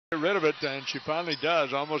rid of it, and she finally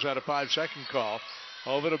does, almost at a 5-second call.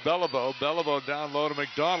 Over to Beliveau. Beliveau down low to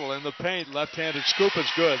McDonald in the paint. Left-handed scoop is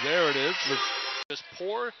good. There it is. Just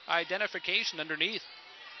poor identification underneath.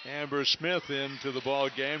 Amber Smith into the ball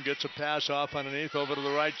game. Gets a pass off underneath over to the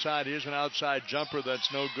right side. Here's an outside jumper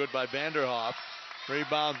that's no good by Vanderhoff.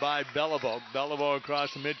 Rebound by Beliveau. Beliveau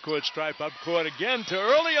across the midcourt stripe. Up court again to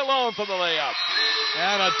Early alone for the layup.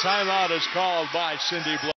 And a timeout is called by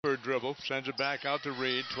Cindy Blow. Dribble. Sends it back out to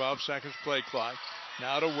Reed. 12 seconds play clock.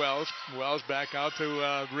 Now to Wells. Wells back out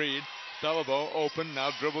to Reed. Beliveau open. Now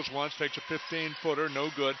dribbles once. Takes a 15-footer. No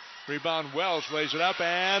good. Rebound Wells. Lays it up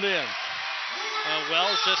and in.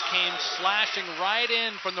 Wells just came slashing right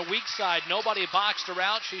in from the weak side. Nobody boxed her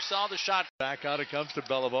out. She saw the shot. Back out it comes to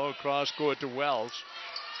Beliveau. Across court to Wells.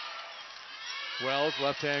 Wells,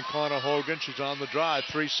 left-hand corner, Hogan. She's on the drive.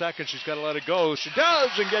 3 seconds. She's got to let it go. She does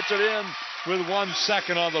and gets it in with 1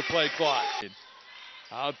 second on the play clock.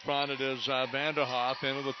 Out front it is Vanderhoff.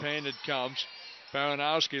 Into the paint it comes.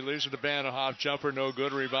 Baranowski leaves it to Vanderhoff. Jumper no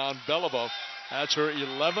good. Rebound Beliveau. That's her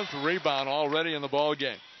 11th rebound already in the ball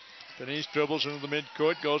game. Denise dribbles into the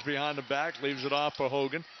midcourt, goes behind the back, leaves it off for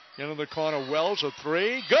Hogan. Into the corner, Wells, a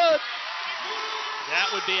 3. Good! That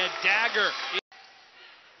would be a dagger.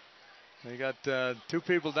 They got 2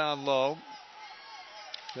 people down low.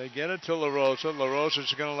 They get it to LaRosa.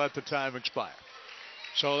 LaRosa's going to let the time expire.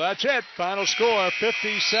 So that's it. Final score,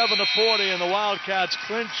 57-40, and the Wildcats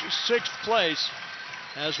clinch 6th place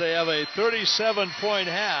as they have a 37-point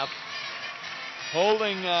half,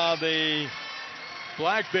 holding the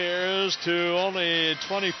Black Bears to only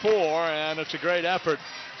 24, and it's a great effort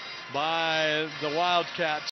by the Wildcats.